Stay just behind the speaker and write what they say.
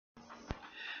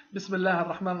بسم الله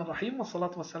الرحمن الرحيم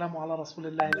والصلاة والسلام على رسول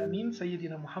الله الأمين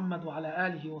سيدنا محمد وعلى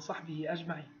آله وصحبه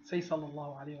أجمعين. Say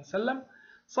sallallahu alayhi wa sallam.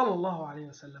 Sallallahu alayhi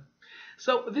wa sallam.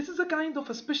 So this is a kind of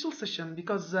a special session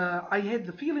because I had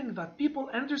the feeling that people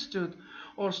understood,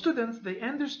 or students, they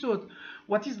understood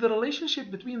what is the relationship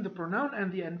between the pronoun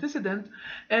and the antecedent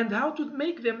and how to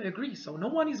make them agree. So no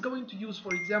one is going to use,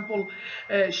 for example,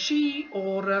 she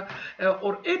or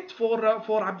it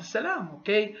for Abd Salam,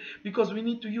 okay? Because we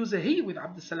need to use a he with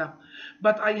Abd Salam.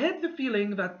 But I had the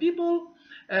feeling that people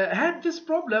had this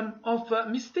problem of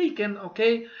mistaken,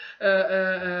 okay,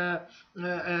 the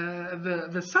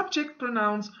subject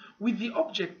pronouns with the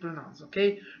object pronouns,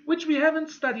 okay, which we haven't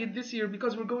studied this year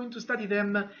because we're going to study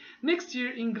them next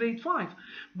year in grade 5.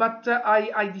 But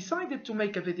I decided to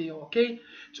make a video, okay,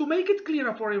 to make it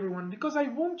clearer for everyone, because I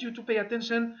want you to pay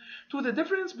attention to the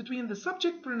difference between the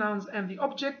subject pronouns and the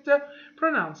object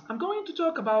pronouns. I'm going to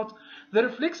talk about the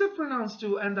reflexive pronouns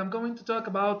too, and I'm going to talk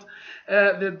about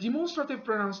the demonstrative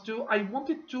pronouns too. I want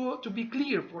it to be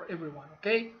clear for everyone,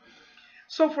 okay?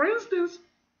 So for instance,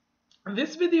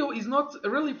 this video is not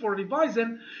really for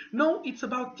revising. No, it's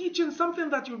about teaching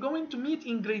something that you're going to meet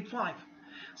in grade 5.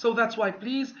 So that's why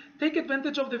please take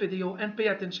advantage of the video and pay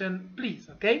attention, please,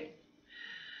 okay?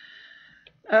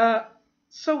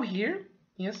 So here,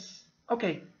 yes,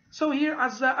 okay. So here,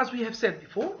 as we have said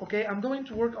before, okay, I'm going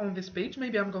to work on this page.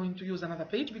 Maybe I'm going to use another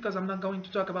page because I'm not going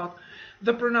to talk about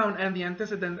the pronoun and the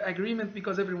antecedent agreement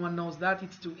because everyone knows that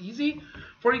it's too easy.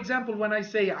 For example, when I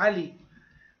say Ali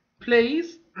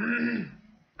plays,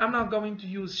 I'm not going to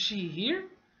use she here.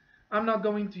 I'm not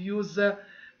going to use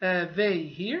they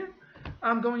here.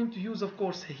 I'm going to use, of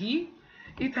course, he.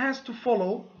 It has to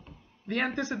follow the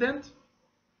antecedent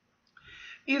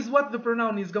is what the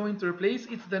pronoun is going to replace.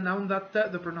 It's the noun that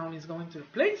the pronoun is going to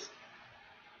replace.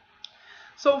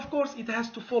 So, of course, it has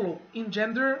to follow in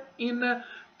gender, in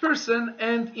person,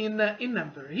 and in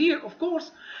number. Here, of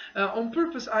course, on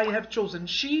purpose, I have chosen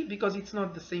she because it's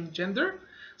not the same gender.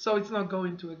 So it's not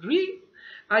going to agree.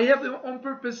 I have on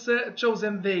purpose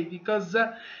chosen they because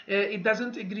it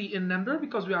doesn't agree in number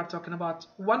because we are talking about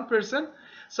one person.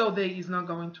 So they is not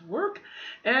going to work.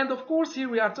 And of course here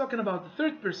we are talking about the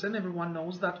third person. Everyone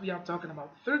knows that we are talking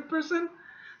about the third person.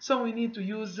 So we need to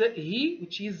use he,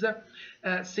 which is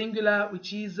singular,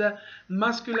 which is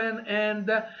masculine, and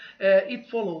it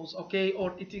follows, okay,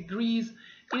 or it agrees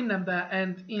in number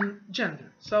and in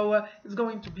gender. So it's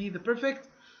going to be the perfect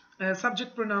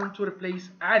subject pronoun to replace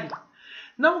Ali.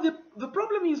 Now the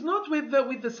problem is not with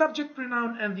the subject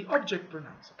pronoun and the object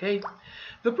pronouns, okay?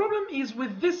 The problem is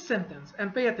with this sentence,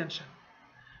 and pay attention.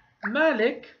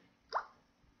 Malik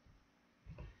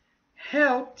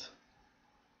helped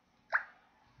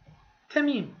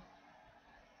Tamim.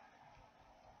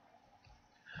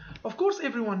 Of course,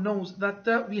 everyone knows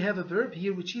that we have a verb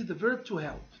here, which is the verb to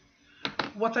help.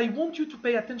 What I want you to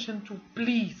pay attention to,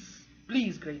 please,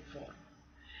 grade 4.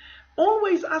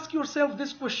 Always ask yourself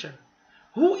this question.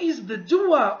 Who is the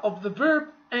doer of the verb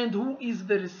and who is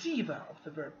the receiver of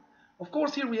the verb? Of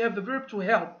course, here we have the verb to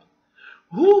help.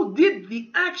 Who did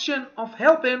the action of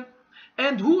helping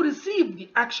and who received the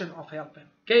action of helping?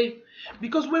 Okay?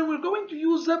 Because when we're going to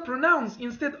use pronouns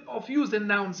instead of using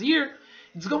nouns here,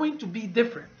 it's going to be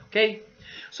different. Okay?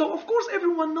 So, of course,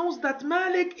 everyone knows that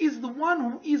Malik is the one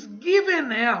who is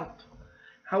given help.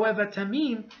 However,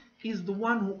 Tamim is the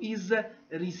one who is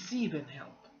receiving help.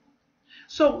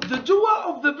 So the doer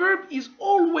of the verb is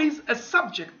always a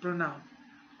subject pronoun.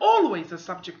 Always a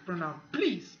subject pronoun,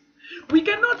 please. We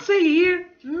cannot say here,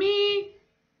 me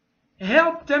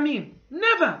help Tamim.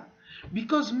 Never.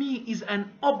 Because me is an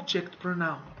object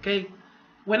pronoun, okay?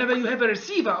 Whenever you have a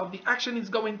receiver of the action, it's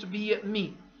going to be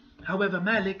me. However,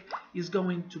 Malik is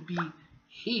going to be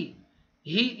he.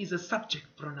 He is a subject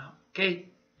pronoun, okay?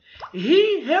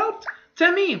 He helped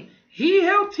Tamim. He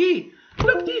helped he.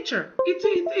 Look, teacher,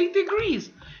 it agrees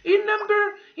in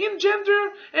number, in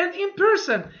gender, and in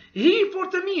person. He for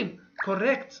Tamim.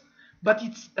 Correct. But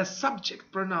it's a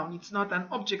subject pronoun. It's not an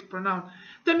object pronoun.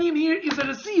 Tamim here is a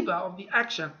receiver of the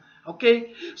action.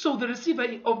 Okay? So the receiver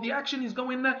of the action is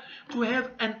going to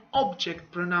have an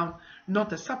object pronoun,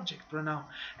 not a subject pronoun.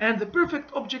 And the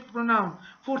perfect object pronoun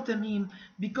for Tamim,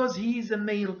 because he is a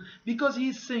male, because he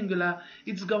is singular,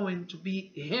 it's going to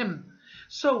be him.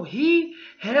 So he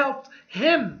helped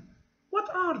him. What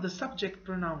are the subject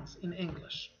pronouns in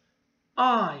English?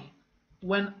 I,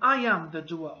 when I am the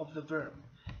doer of the verb.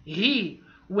 He,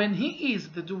 when he is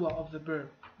the doer of the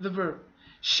verb.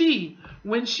 She,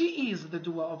 when she is the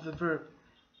doer of the verb.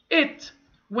 It,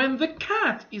 when the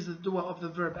cat is the doer of the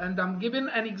verb. And I'm giving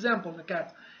an example, the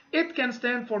cat. It can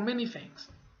stand for many things.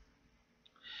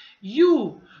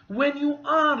 You, when you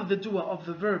are the doer of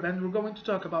the verb, and we're going to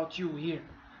talk about you here,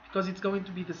 because it's going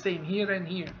to be the same here and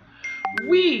here.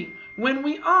 We, when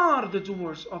we are the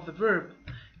doers of the verb,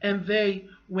 and they,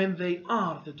 when they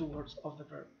are the doers of the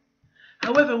verb.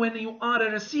 However, when you are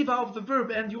a receiver of the verb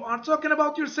and you are talking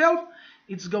about yourself,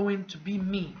 it's going to be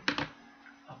me.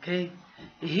 Okay?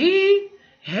 He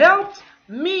helped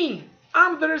me.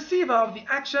 I'm the receiver of the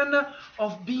action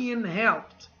of being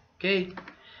helped. Okay?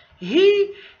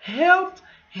 He helped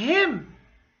him.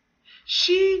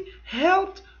 She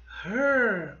helped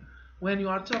her. When you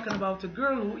are talking about a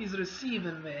girl who is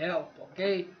receiving the help,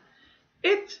 okay?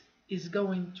 It is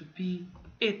going to be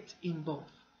it in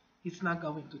both. It's not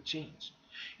going to change.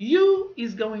 You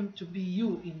is going to be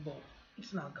you in both.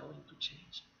 It's not going to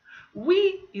change.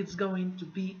 We is going to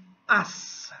be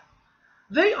us.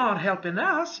 They are helping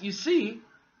us, you see.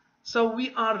 So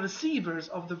we are receivers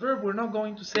of the verb. We're not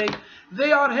going to say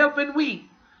they are helping we.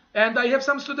 And I have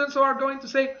some students who are going to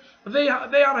say they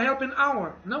are helping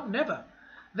our. No, never.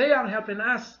 They are helping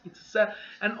us. It's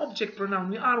an object pronoun.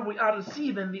 We are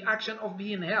receiving the action of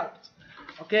being helped.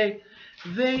 Okay?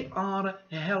 They are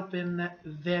helping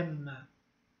them.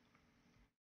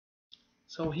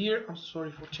 So here, I'm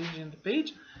sorry for changing the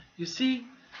page. You see,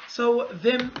 so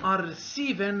them are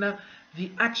receiving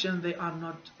the action. They are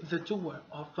not the doer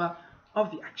of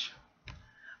the action.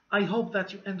 I hope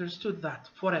that you understood that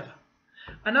forever.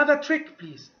 Another trick,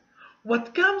 please.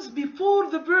 What comes before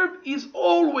the verb is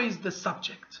always the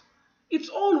subject. It's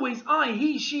always I,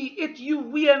 he, she, it, you,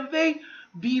 we, and they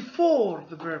before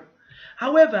the verb.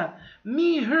 However,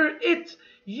 me, her, it,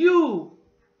 you,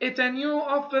 it and you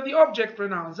of the object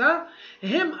pronouns,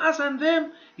 him, us, and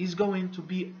them is going to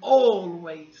be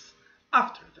always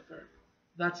after the verb.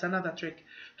 That's another trick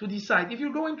to decide. If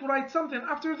you're going to write something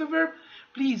after the verb,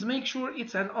 please make sure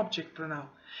it's an object pronoun.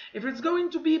 If it's going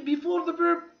to be before the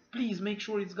verb, please make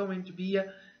sure it's going to be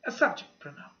a subject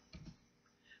pronoun.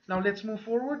 Now let's move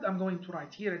forward. I'm going to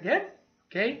write here again.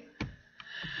 Okay.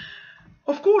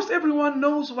 Of course, everyone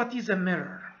knows what is a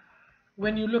mirror.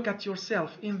 When you look at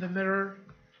yourself in the mirror,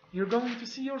 you're going to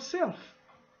see yourself.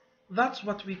 That's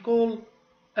what we call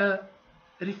a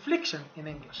reflection in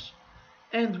English.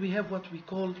 And we have what we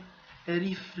call a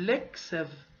reflexive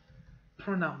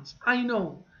pronouns. I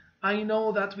know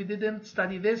that we didn't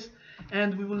study this,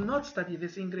 and we will not study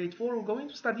this in grade 4. We're going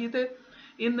to study it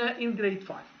in grade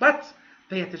 5. But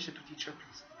pay attention to teacher,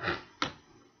 please.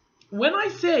 When I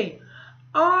say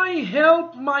I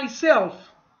help myself,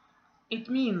 it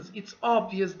means it's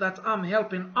obvious that I'm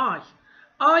helping I.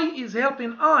 I is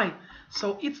helping I.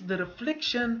 So it's the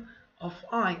reflection of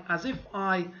I, as if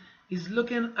I is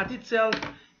looking at itself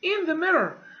in the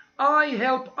mirror. I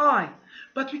help I.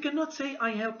 But we cannot say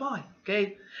I help I.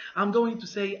 Okay? I'm going to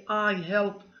say I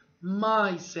help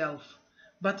myself.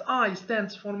 But I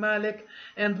stands for Malik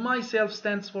and myself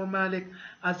stands for Malik,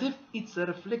 as if it's a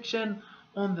reflection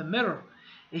on the mirror.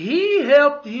 He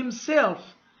helped himself.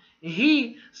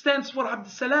 He stands for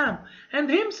Abdussalam and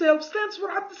himself stands for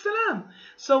Abdussalam.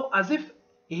 So as if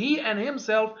he and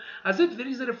himself, as if there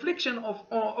is a reflection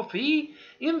of he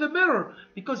in the mirror,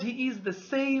 because he is the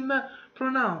same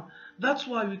pronoun. That's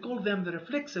why we call them the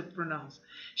reflexive pronouns.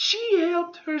 She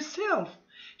helped herself.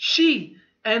 She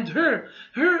and her.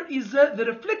 Her is the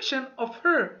reflection of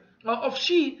her, of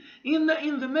she in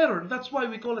the mirror. That's why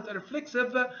we call it a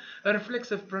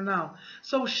reflexive pronoun.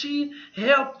 So she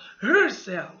helped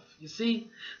herself. You see?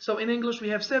 So in English we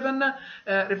have 7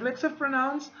 reflexive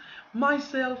pronouns.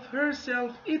 Myself,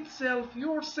 herself, itself,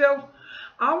 yourself,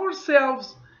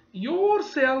 ourselves,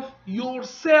 yourself,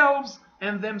 yourselves,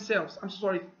 and themselves. I'm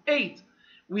sorry, 8.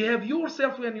 We have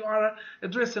yourself when you are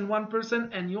addressing one person,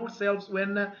 and yourselves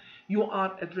when you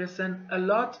are addressing a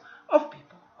lot of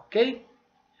people. Okay?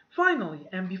 Finally,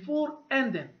 and before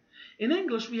ending, in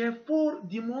English we have 4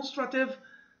 demonstrative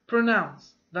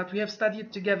pronouns that we have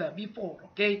studied together before.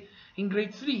 Okay? In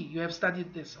grade 3 you have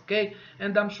studied this. Okay?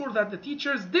 And I'm sure that the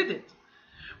teachers did it.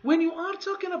 When you are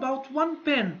talking about one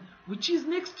pen which is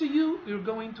next to you, you're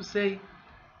going to say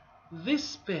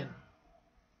this pen.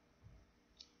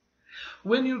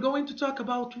 When you're going to talk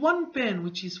about one pen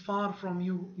which is far from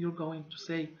you, you're going to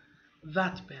say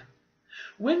that pen.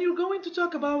 When you're going to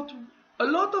talk about a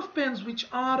lot of pens which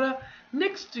are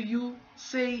next to you,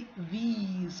 say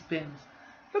these pens.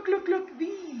 Look, look, look,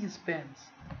 these pens.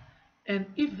 And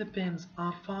if the pens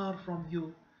are far from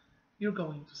you, you're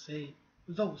going to say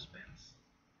those pens.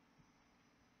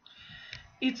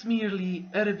 It's merely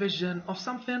a revision of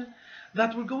something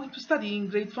that we're going to study in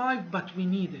grade 5, but we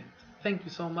need it. Thank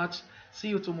you so much. See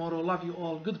you tomorrow. Love you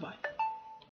all. Goodbye.